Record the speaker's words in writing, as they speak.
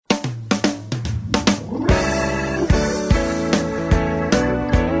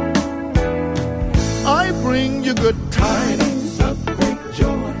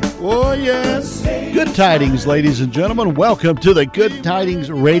yes. Good tidings, ladies and gentlemen. Welcome to the Good Tidings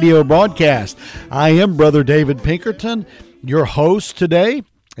radio broadcast. I am Brother David Pinkerton, your host today,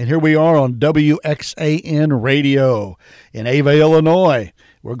 and here we are on WXAN Radio in Ava, Illinois.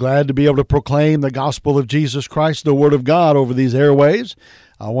 We're glad to be able to proclaim the gospel of Jesus Christ, the Word of God, over these airwaves.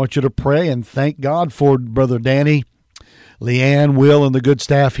 I want you to pray and thank God for Brother Danny, Leanne, Will, and the good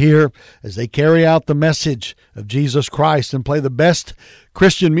staff here as they carry out the message of Jesus Christ and play the best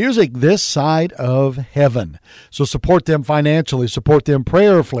Christian music this side of heaven. So support them financially, support them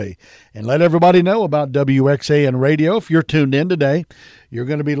prayerfully, and let everybody know about WXAN Radio. If you're tuned in today, you're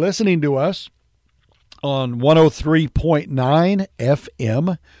going to be listening to us on 103.9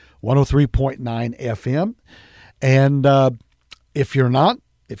 FM, 103.9 FM. And if you're not,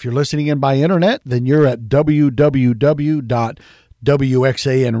 if you're listening in by internet, then you're at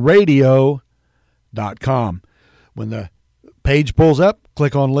www.wxanradio.com. When the page pulls up,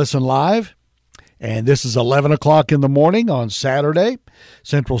 click on Listen Live. And this is 11 o'clock in the morning on Saturday,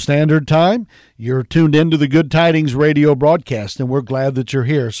 Central Standard Time. You're tuned into the Good Tidings radio broadcast, and we're glad that you're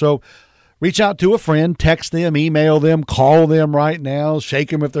here. So reach out to a friend, text them, email them, call them right now, shake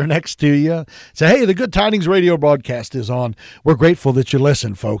them if they're next to you. Say, hey, the Good Tidings radio broadcast is on. We're grateful that you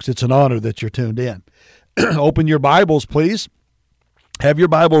listen, folks. It's an honor that you're tuned in. Open your Bibles, please. Have your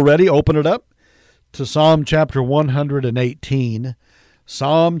Bible ready. Open it up to Psalm chapter 118.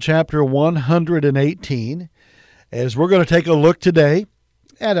 Psalm chapter 118, as we're going to take a look today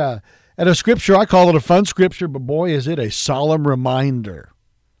at a scripture. I call it a fun scripture, but boy, is it a solemn reminder.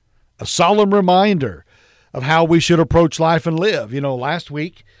 A solemn reminder of how we should approach life and live. You know, last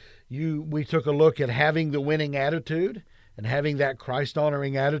week we took a look at having the winning attitude and having that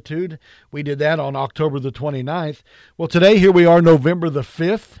Christ-honoring attitude. We did that on October the 29th. Well, today, here we are, November the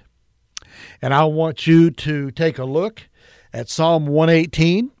 5th, and I want you to take a look at Psalm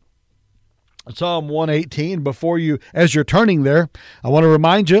 118. Psalm 118. Before you, as you're turning there, I want to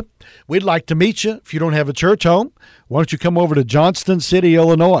remind you, we'd like to meet you. If you don't have a church home, why don't you come over to Johnston City,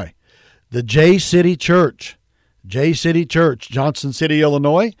 Illinois? The J City Church, Johnston City,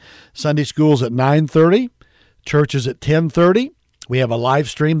 Illinois. Sunday school's at 9:30. Church is at 10:30. We have a live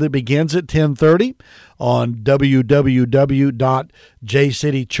stream that begins at 10:30 on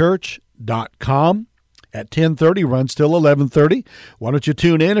www.jcitychurch.com. At 10:30, runs till 11:30. Why don't you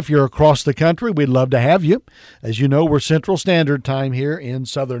tune in if you're across the country? We'd love to have you. As you know, we're Central Standard Time here in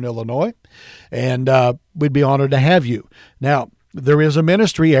Southern Illinois, and we'd be honored to have you. Now, there is a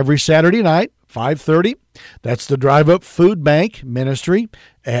ministry every Saturday night, 5:30. That's the Drive Up Food Bank ministry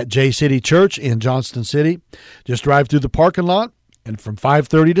at J City Church in Johnston City. Just drive through the parking lot, and from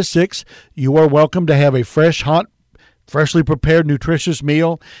 5:30 to 6, you are welcome to have a fresh, hot, freshly prepared, nutritious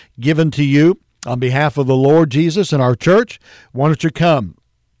meal given to you on behalf of the Lord Jesus and our church. Why don't you come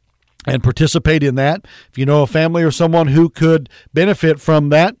and participate in that? If you know a family or someone who could benefit from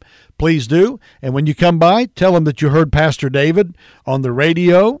that, please do. And when you come by, tell them that you heard Pastor David on the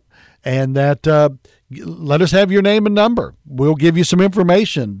radio, and that let us have your name and number. We'll give you some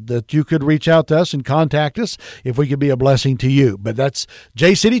information that you could reach out to us and contact us if we could be a blessing to you. But that's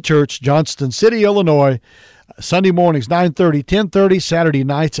J City Church, Johnston City, Illinois. Sunday mornings, 9:30, 10:30, Saturday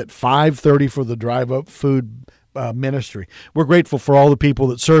nights at 5:30 for the Drive Up Food ministry. We're grateful for all the people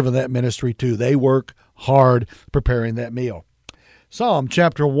that serve in that ministry, too. They work hard preparing that meal. Psalm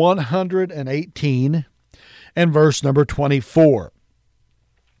chapter 118 and verse number 24.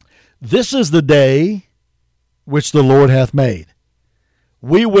 This is the day which the Lord hath made.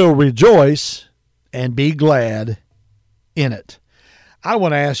 We will rejoice and be glad in it. I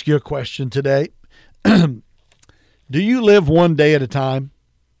want to ask you a question today. Do you live one day at a time?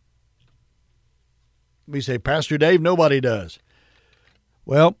 We say, Pastor Dave, nobody does.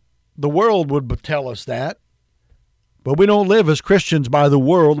 Well, the world would tell us that. But we don't live as Christians by the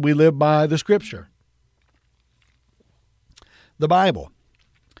world. We live by the Scripture, the Bible.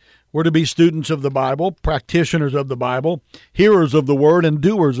 We're to be students of the Bible, practitioners of the Bible, hearers of the Word, and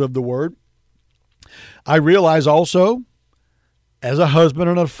doers of the Word. I realize also, as a husband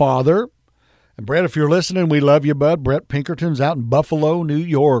and a father, and Brett, if you're listening, we love you, bud. Brett Pinkerton's out in Buffalo, New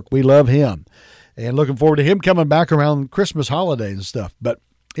York. We love him. And looking forward to him coming back around Christmas holidays and stuff. But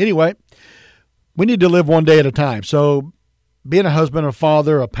anyway, we need to live one day at a time. So being a husband, a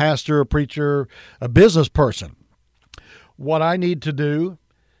father, a pastor, a preacher, a business person, what I need to do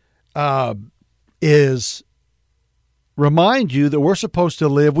is remind you that we're supposed to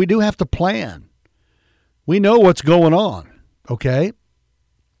live. We do have to plan. We know what's going on, okay?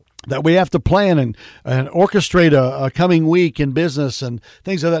 That we have to plan and orchestrate a coming week in business and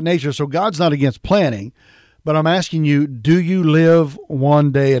things of that nature. So God's not against planning, But I'm asking you, do you live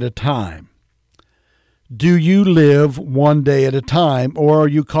one day at a time? Do you live one day at a time, or are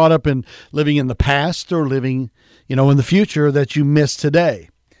you caught up in living in the past or living, in the future that you miss today?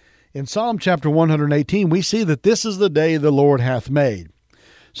 In Psalm chapter 118, we see that this is the day the Lord hath made.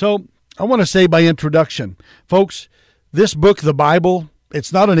 So I want to say by introduction, folks, this book, the Bible,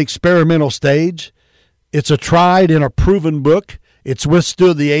 it's not an experimental stage. It's a tried and a proven book. It's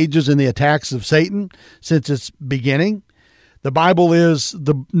withstood the ages and the attacks of Satan since its beginning. The Bible is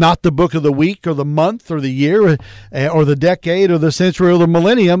not the book of the week or the month or the year or the decade or the century or the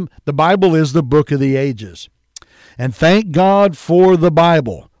millennium. The Bible is the book of the ages. And thank God for the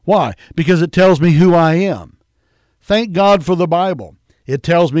Bible. Why? Because it tells me who I am. Thank God for the Bible. It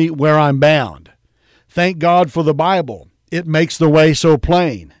tells me where I'm bound. Thank God for the Bible. It makes the way so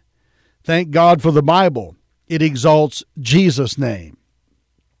plain. Thank God for the Bible. It exalts Jesus' name.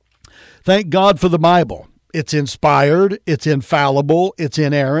 Thank God for the Bible. It's inspired, it's infallible, it's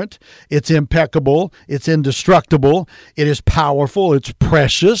inerrant, it's impeccable, it's indestructible, it is powerful, it's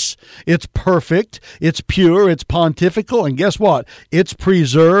precious, it's perfect, it's pure, it's pontifical, and guess what? It's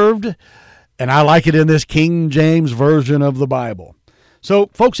preserved, and I like it in this King James Version of the Bible. So,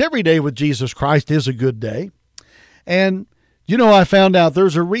 folks, every day with Jesus Christ is a good day. And, I found out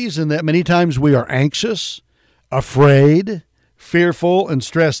there's a reason that many times we are anxious, afraid, fearful, and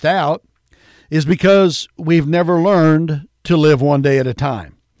stressed out is because we've never learned to live one day at a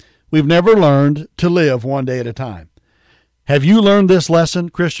time. We've never learned to live one day at a time. Have you learned this lesson,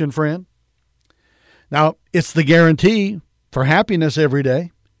 Christian friend? Now, it's the guarantee for happiness every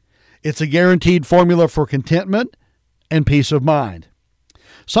day. It's a guaranteed formula for contentment and peace of mind.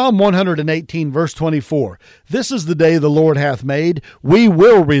 Psalm 118, verse 24, "This is the day the Lord hath made. We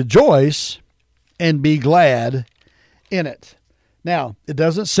will rejoice and be glad in it." Now, it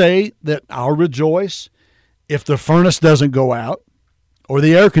doesn't say that I'll rejoice if the furnace doesn't go out or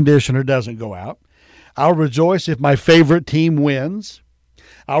the air conditioner doesn't go out. I'll rejoice if my favorite team wins.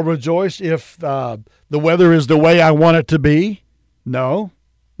 I'll rejoice if the weather is the way I want it to be. No,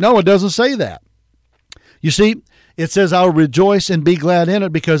 it doesn't say that. You see, it says I'll rejoice and be glad in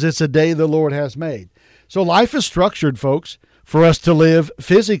it because it's a day the Lord has made. So life is structured, folks, for us to live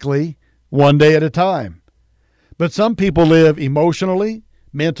physically one day at a time. But some people live emotionally,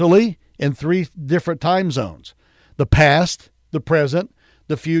 mentally, in 3 different time zones: the past, the present,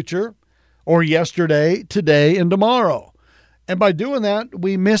 the future, or yesterday, today, and tomorrow. And by doing that,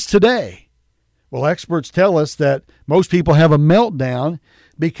 we miss today. Well, experts tell us that most people have a meltdown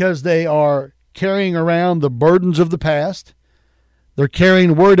because they are carrying around the burdens of the past. They're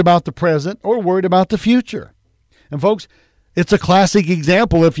worried about the present or worried about the future. And folks, it's a classic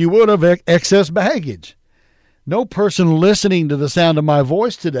example, if you would, of excess baggage. No person listening to the sound of my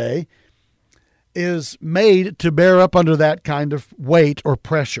voice today is made to bear up under that kind of weight or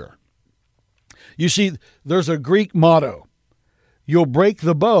pressure. You see, there's a Greek motto: you'll break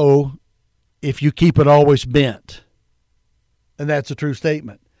the bow if you keep it always bent. And that's a true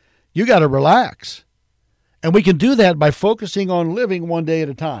statement. You got to relax. And we can do that by focusing on living one day at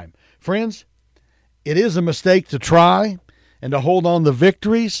a time. Friends, it is a mistake to try and to hold on to the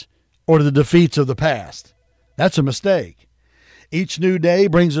victories or to the defeats of the past. That's a mistake. Each new day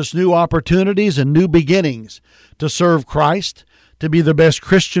brings us new opportunities and new beginnings to serve Christ, to be the best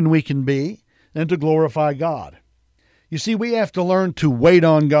Christian we can be, and to glorify God. You see, we have to learn to wait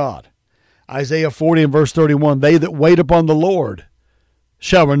on God. Isaiah 40 and verse 31, "They that wait upon the Lord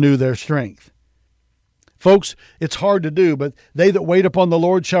shall renew their strength." Folks, it's hard to do, but they that wait upon the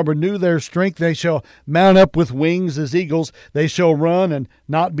Lord shall renew their strength. They shall mount up with wings as eagles. They shall run and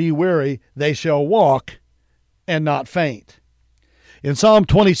not be weary. They shall walk and not faint. In Psalm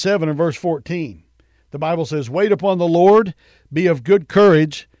 27 and verse 14, the Bible says, "Wait upon the Lord, be of good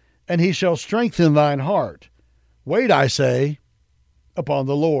courage, and he shall strengthen thine heart. Wait, I say, upon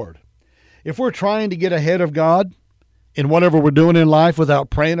the Lord." If we're trying to get ahead of God in whatever we're doing in life without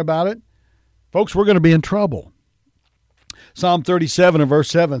praying about it, folks, we're going to be in trouble. Psalm 37 and verse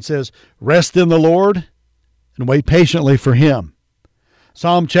 7 says, "Rest in the Lord and wait patiently for him."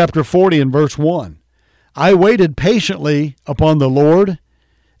 Psalm chapter 40 and verse 1, "I waited patiently upon the Lord,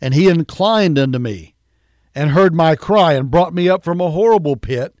 and he inclined unto me, and heard my cry, and brought me up from a horrible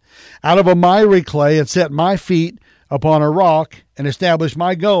pit, out of a miry clay, and set my feet upon a rock, and established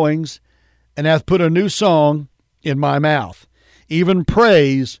my goings, and hath put a new song in my mouth, even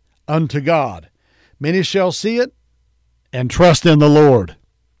praise unto God. Many shall see it, and trust in the Lord."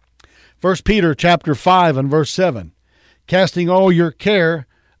 1 Peter chapter 5 and verse 7, "Casting all your care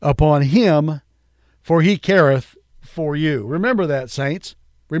upon him, for he careth for you." Remember that, saints.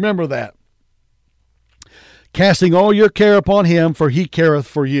 Remember that. casting all your care upon him, for he careth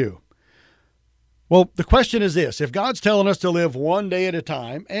for you. Well, the question is this. If God's telling us to live one day at a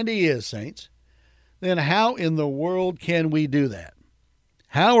time, and he is, saints, then how in the world can we do that?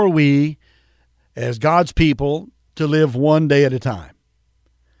 How are we, as God's people, to live one day at a time?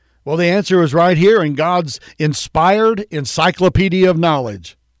 Well, the answer is right here in God's inspired encyclopedia of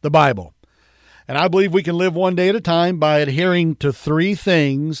knowledge, the Bible. And I believe we can live one day at a time by adhering to three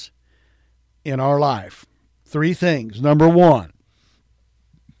things in our life. Three things. Number one,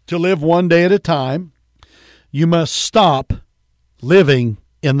 to live one day at a time, you must stop living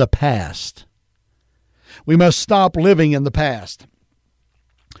in the past. We must stop living in the past.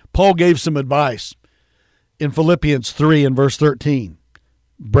 Paul gave some advice in Philippians 3 and verse 13.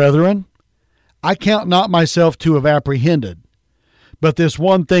 Brethren, I count not myself to have apprehended, but this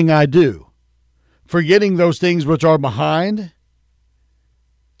one thing I do, forgetting those things which are behind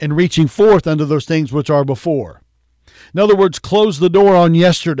and reaching forth unto those things which are before. In other words, close the door on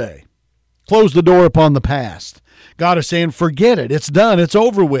yesterday. Close the door upon the past. God is saying, forget it. It's done. It's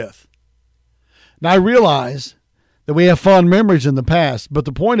over with. Now, I realize that we have fond memories in the past, but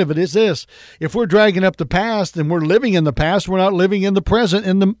the point of it is this. If we're dragging up the past and we're living in the past, we're not living in the present,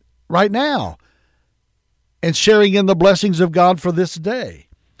 in the right now, and sharing in the blessings of God for this day.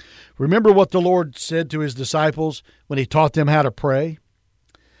 Remember what the Lord said to his disciples when he taught them how to pray?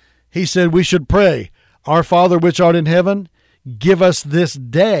 He said we should pray, Our Father which art in heaven, give us this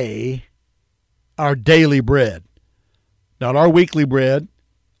day our daily bread. Not our weekly bread,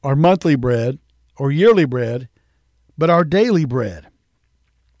 our monthly bread, or yearly bread, but our daily bread.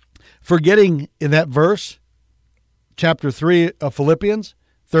 Forgetting in that verse, chapter 3 of Philippians,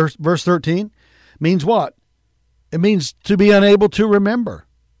 verse 13, means what? It means to be unable to remember.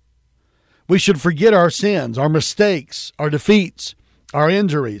 We should forget our sins, our mistakes, our defeats, our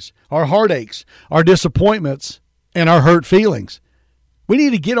injuries, our heartaches, our disappointments, and our hurt feelings. We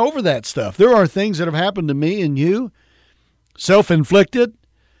need to get over that stuff. There are things that have happened to me and you, self-inflicted,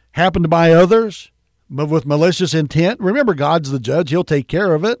 happened by others, but with malicious intent. Remember, God's the judge. He'll take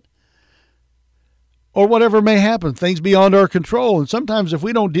care of it. Or whatever may happen, things beyond our control. And sometimes if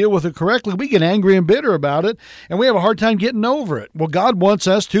we don't deal with it correctly, we get angry and bitter about it, and we have a hard time getting over it. Well, God wants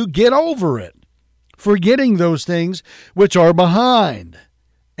us to get over it, forgetting those things which are behind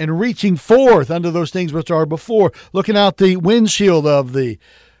and reaching forth unto those things which are before, looking out the windshield of the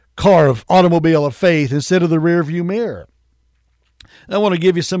car of automobile of faith instead of the rearview mirror. I want to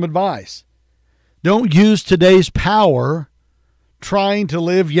give you some advice. Don't use today's power trying to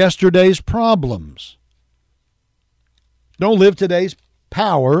live yesterday's problems. Don't live today's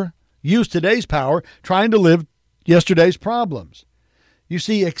power, use today's power trying to live yesterday's problems. You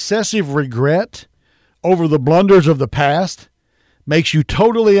see, excessive regret over the blunders of the past makes you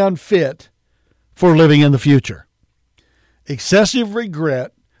totally unfit for living in the future. Excessive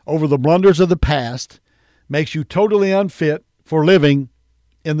regret over the blunders of the past makes you totally unfit for living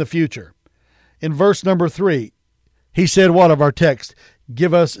in the future. In verse number 3, he said what of our text?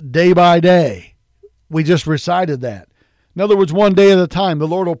 Give us day by day. We just recited that. In other words, one day at a time. The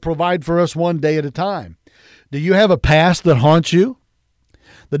Lord will provide for us one day at a time. Do you have a past that haunts you?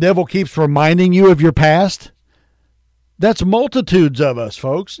 The devil keeps reminding you of your past? That's multitudes of us,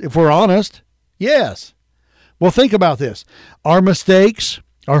 folks, if we're honest. Yes. Well, think about this. Our mistakes,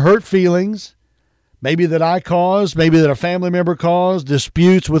 our hurt feelings, maybe that I caused, maybe that a family member caused,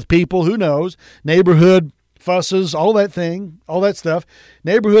 disputes with people, who knows, neighborhood fusses, all that stuff,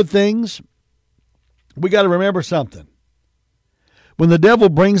 neighborhood things. We got to remember something. When the devil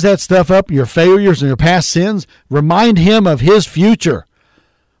brings that stuff up, your failures and your past sins, remind him of his future.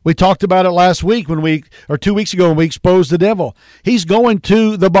 We talked about it last week 2 weeks ago when we exposed the devil. He's going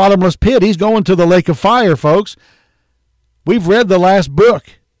to the bottomless pit. He's going to the lake of fire, folks. We've read the last book,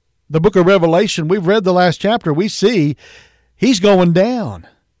 the book of Revelation. We've read the last chapter. We see he's going down.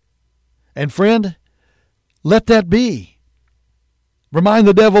 And friend, let that be. Remind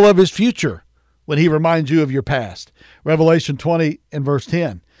the devil of his future when he reminds you of your past. Revelation 20 and verse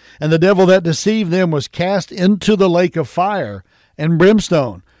 10. And the devil that deceived them was cast into the lake of fire and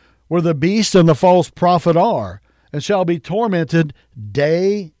brimstone, where the beast and the false prophet are, and shall be tormented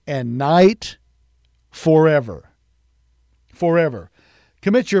day and night forever. Forever.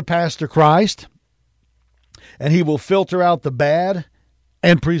 Commit your past to Christ, and he will filter out the bad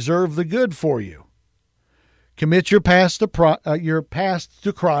and preserve the good for you. Commit your past to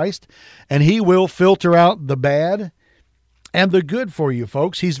Christ, and he will filter out the bad and the good for you,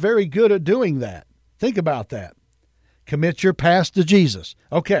 folks. He's very good at doing that. Think about that. Commit your past to Jesus.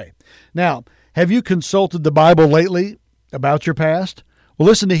 Okay. Now, have you consulted the Bible lately about your past? Well,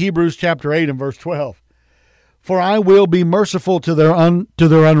 listen to Hebrews chapter 8 and verse 12. For I will be merciful to their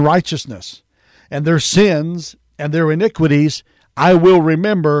unrighteousness, and their sins and their iniquities I will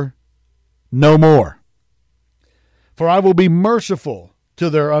remember no more. For I will be merciful to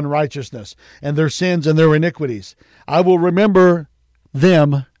their unrighteousness, and their sins and their iniquities I will remember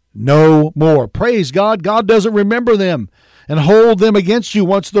them no more. Praise God. God doesn't remember them and hold them against you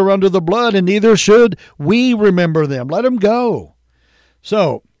once they're under the blood, and neither should we remember them. Let them go.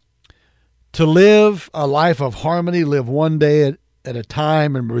 So, to live a life of harmony, live one day at a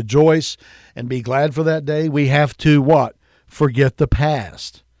time and rejoice and be glad for that day, we have to what? Forget the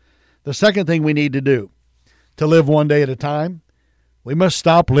past. The second thing we need to do to live one day at a time, we must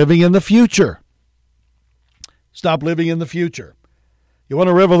stop living in the future. Stop living in the future. You want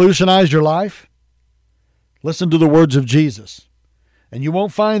to revolutionize your life? Listen to the words of Jesus. And you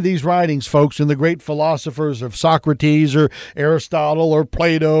won't find these writings, folks, in the great philosophers of Socrates or Aristotle or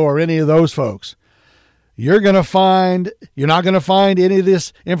Plato or any of those folks. You're not going to find any of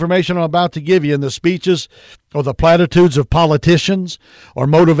this information I'm about to give you in the speeches or the platitudes of politicians or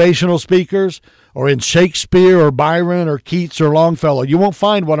motivational speakers or in Shakespeare or Byron or Keats or Longfellow. You won't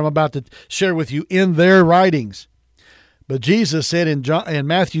find what I'm about to share with you in their writings. But Jesus said in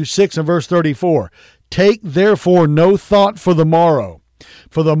Matthew 6 and verse 34, "Take therefore no thought for the morrow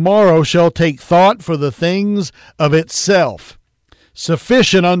shall take thought for the things of itself.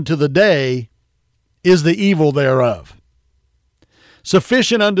 Sufficient unto the day is the evil thereof."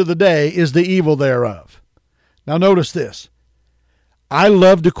 Sufficient unto the day is the evil thereof. Now notice this. I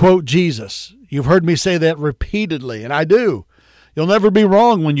love to quote Jesus. You've heard me say that repeatedly, and I do. You'll never be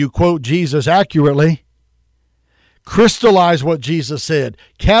wrong when you quote Jesus accurately. Crystallize what Jesus said.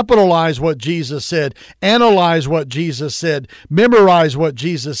 Capitalize what Jesus said. Analyze what Jesus said. Memorize what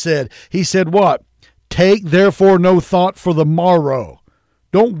Jesus said. He said what? Take therefore no thought for the morrow.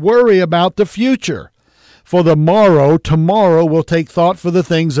 Don't worry about the future. For the morrow, tomorrow, will take thought for the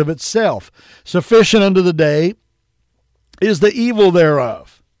things of itself. Sufficient unto the day is the evil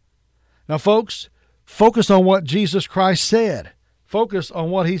thereof. Now, folks, focus on what Jesus Christ said. Focus on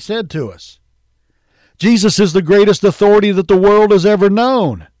what he said to us. Jesus is the greatest authority that the world has ever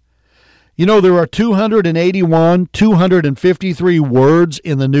known. You know, there are 253 words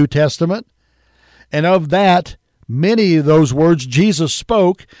in the New Testament. And of that, many of those words Jesus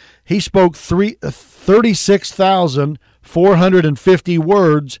spoke. He spoke 36,450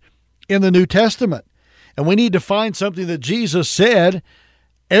 words in the New Testament. And we need to find something that Jesus said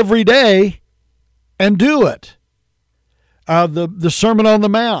every day and do it. The Sermon on the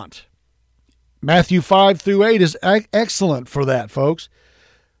Mount, Matthew 5 through 8 is excellent for that, folks.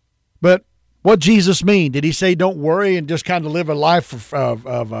 But what Jesus mean? Did he say don't worry and just kind of live a life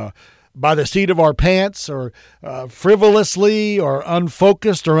of by the seat of our pants or frivolously or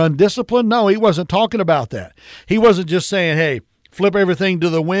unfocused or undisciplined? No, he wasn't talking about that. He wasn't just saying, hey, flip everything to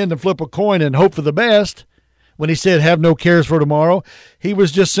the wind and flip a coin and hope for the best. When he said, have no cares for tomorrow, he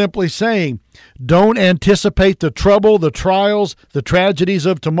was just simply saying, don't anticipate the trouble, the trials, the tragedies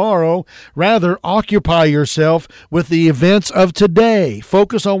of tomorrow. Rather, occupy yourself with the events of today.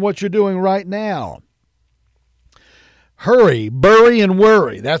 Focus on what you're doing right now. Hurry, bury, and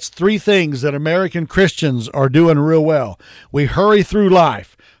worry. That's three things that American Christians are doing real well. We hurry through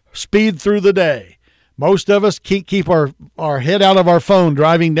life, speed through the day. Most of us keep our head out of our phone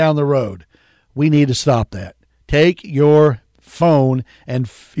driving down the road. We need to stop that. Take your phone and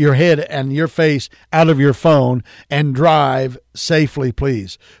your head and your face out of your phone and drive safely,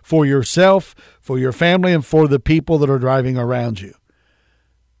 please, for yourself, for your family, and for the people that are driving around you.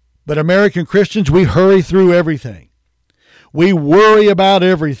 But American Christians, we hurry through everything. We worry about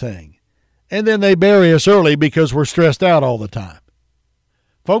everything. And then they bury us early because we're stressed out all the time.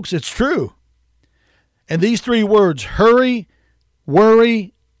 Folks, it's true. And these three words, hurry,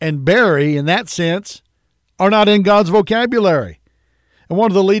 worry, and bury, in that sense, are not in God's vocabulary. And one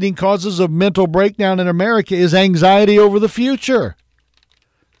of the leading causes of mental breakdown in America is anxiety over the future.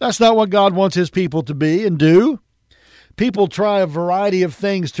 That's not what God wants his people to be and do. People try a variety of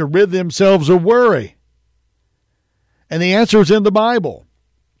things to rid themselves of worry. And the answer is in the Bible.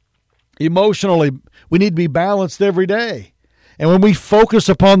 Emotionally, we need to be balanced every day. And when we focus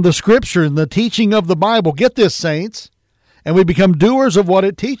upon the Scripture and the teaching of the Bible, get this, saints, and we become doers of what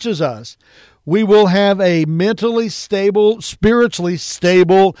it teaches us, we will have a mentally stable, spiritually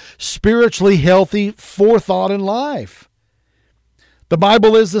healthy forethought in life. The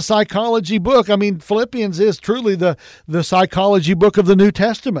Bible is the psychology book. I mean, Philippians is truly the psychology book of the New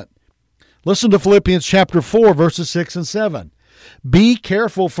Testament. Listen to Philippians chapter 4, verses 6 and 7. Be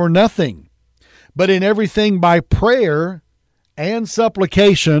careful for nothing, but in everything by prayer and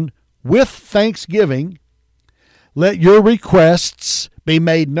supplication with thanksgiving, let your requests be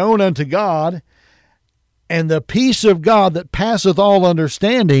made known unto God, and the peace of God that passeth all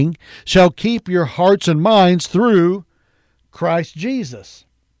understanding shall keep your hearts and minds through Christ Jesus.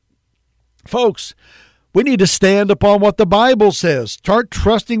 Folks, we need to stand upon what the Bible says. Start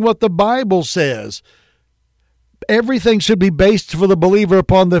trusting what the Bible says. Everything should be based for the believer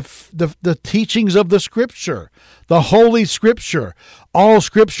upon the teachings of the Scripture, the Holy Scripture. All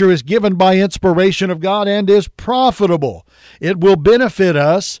Scripture is given by inspiration of God and is profitable. It will benefit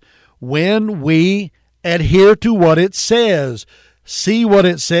us when we adhere to what it says, see what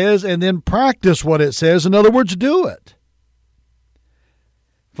it says, and then practice what it says. In other words, do it.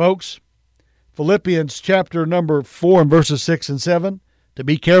 Folks, Philippians chapter number 4 and verses 6 and 7, to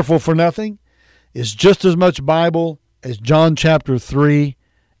be careful for nothing, is just as much Bible as John chapter 3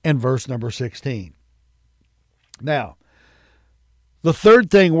 and verse number 16. Now, the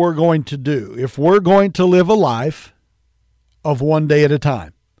third thing we're going to do, if we're going to live a life of one day at a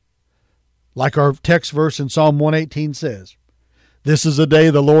time, like our text verse in Psalm 118 says, this is a day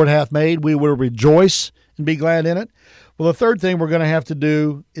the Lord hath made, we will rejoice and be glad in it. Well, the third thing we're going to have to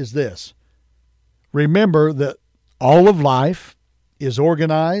do is this. Remember that all of life is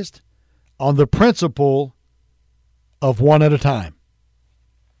organized on the principle of one at a time.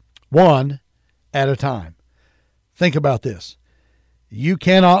 One at a time. Think about this. You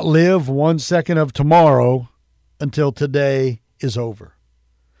cannot live 1 second of tomorrow until today is over.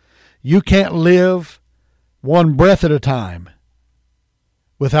 You can't live one breath at a time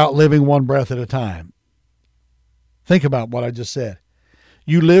without living one breath at a time. Think about what I just said.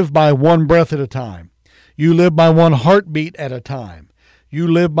 You live by one breath at a time. You live by one heartbeat at a time. You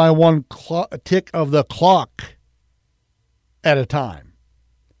live by one tick of the clock at a time.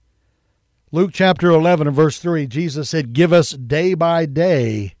 Luke chapter 11 and verse 3, Jesus said, give us day by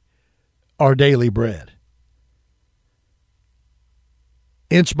day our daily bread.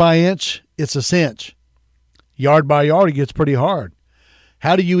 Inch by inch, it's a cinch. Yard by yard, it gets pretty hard.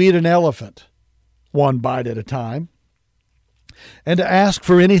 How do you eat an elephant? One bite at a time. And to ask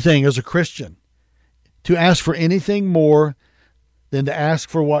for anything as a Christian, to ask for anything more than to ask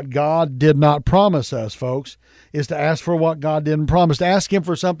for what God did not promise us, folks, is to ask for what God didn't promise. To ask Him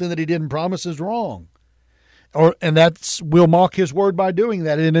for something that He didn't promise is wrong. And we'll mock His word by doing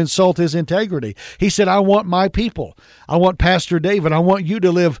that and insult His integrity. He said, I want my people. I want Pastor David. I want you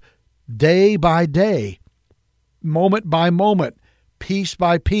to live day by day, moment by moment, piece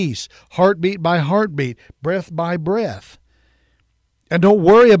by piece, heartbeat by heartbeat, breath by breath. And don't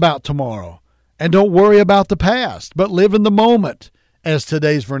worry about tomorrow. And don't worry about the past, but live in the moment, as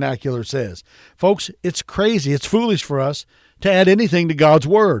today's vernacular says. Folks, it's crazy. It's foolish for us to add anything to God's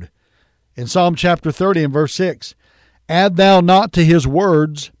word. In Psalm chapter 30 and verse 6, add thou not to his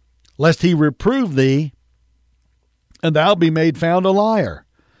words, lest he reprove thee, and thou be made found a liar.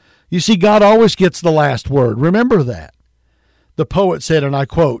 You see, God always gets the last word. Remember that. The poet said, and I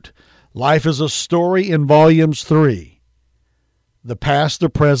quote, life is a story in volumes 3, the past, the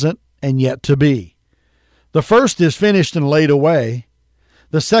present, and yet to be. The first is finished and laid away.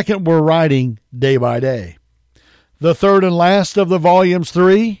 The second we're writing day by day. The third and last of the volumes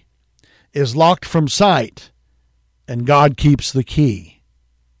 3 is locked from sight, and God keeps the key.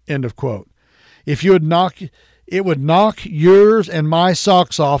 End of quote. It would knock yours and my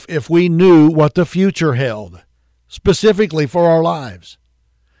socks off if we knew what the future held, specifically for our lives.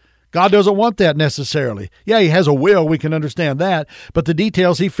 God doesn't want that necessarily. Yeah, He has a will, we can understand that, but the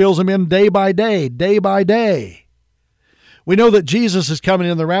details He fills them in day by day, day by day. We know that Jesus is coming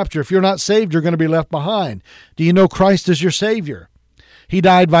in the rapture. If you're not saved, you're going to be left behind. Do you know Christ is your Savior? He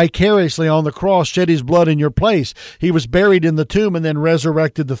died vicariously on the cross, shed His blood in your place. He was buried in the tomb and then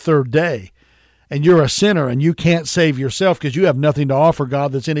resurrected the third day. And you're a sinner and you can't save yourself because you have nothing to offer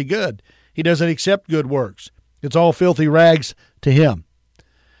God that's any good. He doesn't accept good works. It's all filthy rags to Him.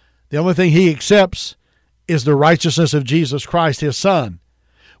 The only thing He accepts is the righteousness of Jesus Christ, His Son,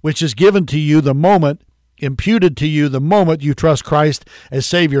 which is given to you the moment, imputed to you the moment you trust Christ as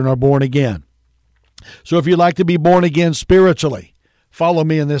Savior and are born again. So if you'd like to be born again spiritually, follow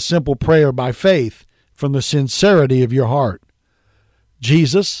me in this simple prayer by faith from the sincerity of your heart.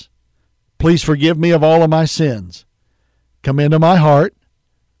 Jesus, please forgive me of all of my sins. Come into my heart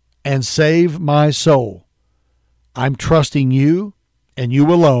and save my soul. I'm trusting you and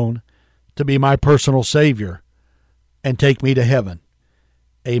you alone to be my personal Savior and take me to heaven.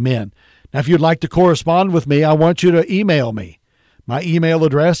 Amen. Now, if you'd like to correspond with me, I want you to email me. My email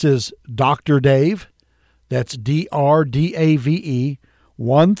address is drdave, that's DRDAVE,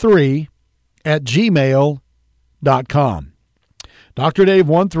 13 @gmail.com.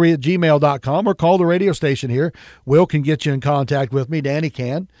 drdave13@gmail.com, or call the radio station here. Will can get you in contact with me. Danny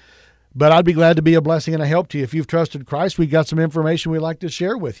can. But I'd be glad to be a blessing and a help to you. If you've trusted Christ, we've got some information we'd like to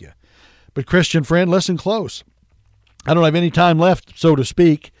share with you. But Christian friend, listen close. I don't have any time left, so to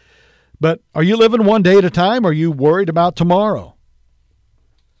speak. But are you living one day at a time, or are you worried about tomorrow?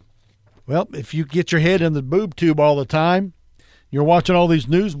 Well, if you get your head in the boob tube all the time, you're watching all these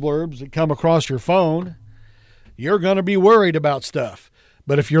news blurbs that come across your phone, you're going to be worried about stuff.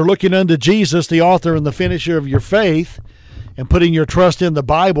 But if you're looking unto Jesus, the author and the finisher of your faith, and putting your trust in the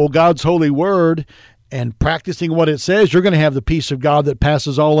Bible, God's holy word, and practicing what it says, you're going to have the peace of God that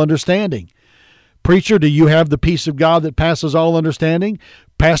passes all understanding. Preacher, do you have the peace of God that passes all understanding?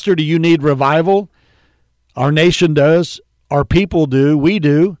 Pastor, do you need revival? Our nation does. Our people do. We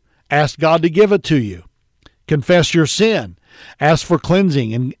do. Ask God to give it to you. Confess your sin. Ask for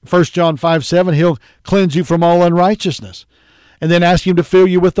cleansing. In 1 John 5:7, he'll cleanse you from all unrighteousness. And then ask him to fill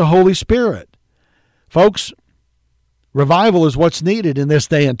you with the Holy Spirit. Folks, revival is what's needed in this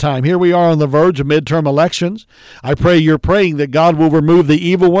day and time. Here we are on the verge of midterm elections. I pray you're praying that God will remove the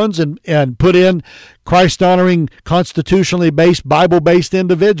evil ones and put in Christ-honoring, constitutionally based, Bible-based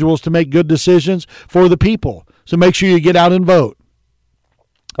individuals to make good decisions for the people. So make sure you get out and vote.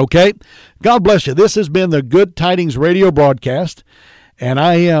 Okay? God bless you. This has been the Good Tidings radio broadcast, and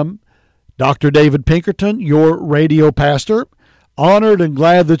I am Dr. David Pinkerton, your radio pastor. Honored and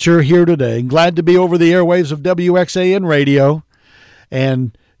glad that you're here today, and glad to be over the airwaves of WXAN Radio.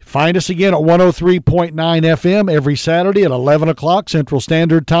 And find us again at 103.9 FM every Saturday at 11 o'clock Central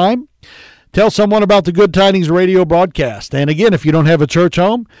Standard Time. Tell someone about the Good Tidings radio broadcast. And again, if you don't have a church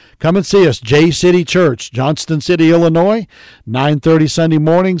home, come and see us. J City Church, Johnston City, Illinois, 9:30 Sunday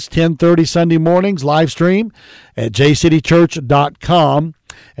mornings, 10:30 Sunday mornings, live stream at jcitychurch.com.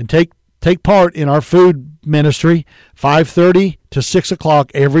 And take part in our food ministry, 5:30 to 6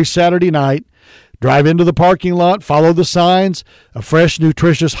 o'clock every Saturday night. Drive into the parking lot, follow the signs. A fresh,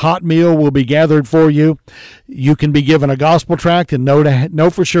 nutritious, hot meal will be gathered for you. You can be given a gospel tract and know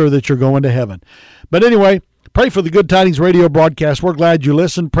for sure that you're going to heaven. But anyway, pray for the Good Tidings radio broadcast. We're glad you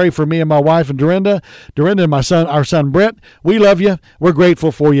listened. Pray for me and my wife and Dorinda and our son Brett. We love you. We're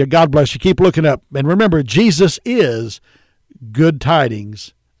grateful for you. God bless you. Keep looking up. And remember, Jesus is good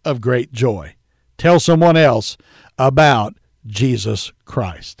tidings of great joy. Tell someone else about Jesus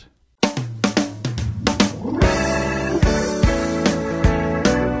Christ.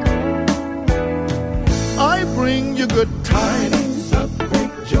 I bring you good tidings of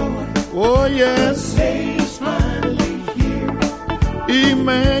great joy. Oh yes, the day is finally here.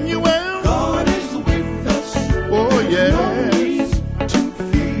 Emmanuel, God is with us. oh There's no yes, need to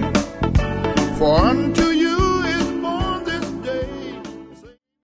fear. for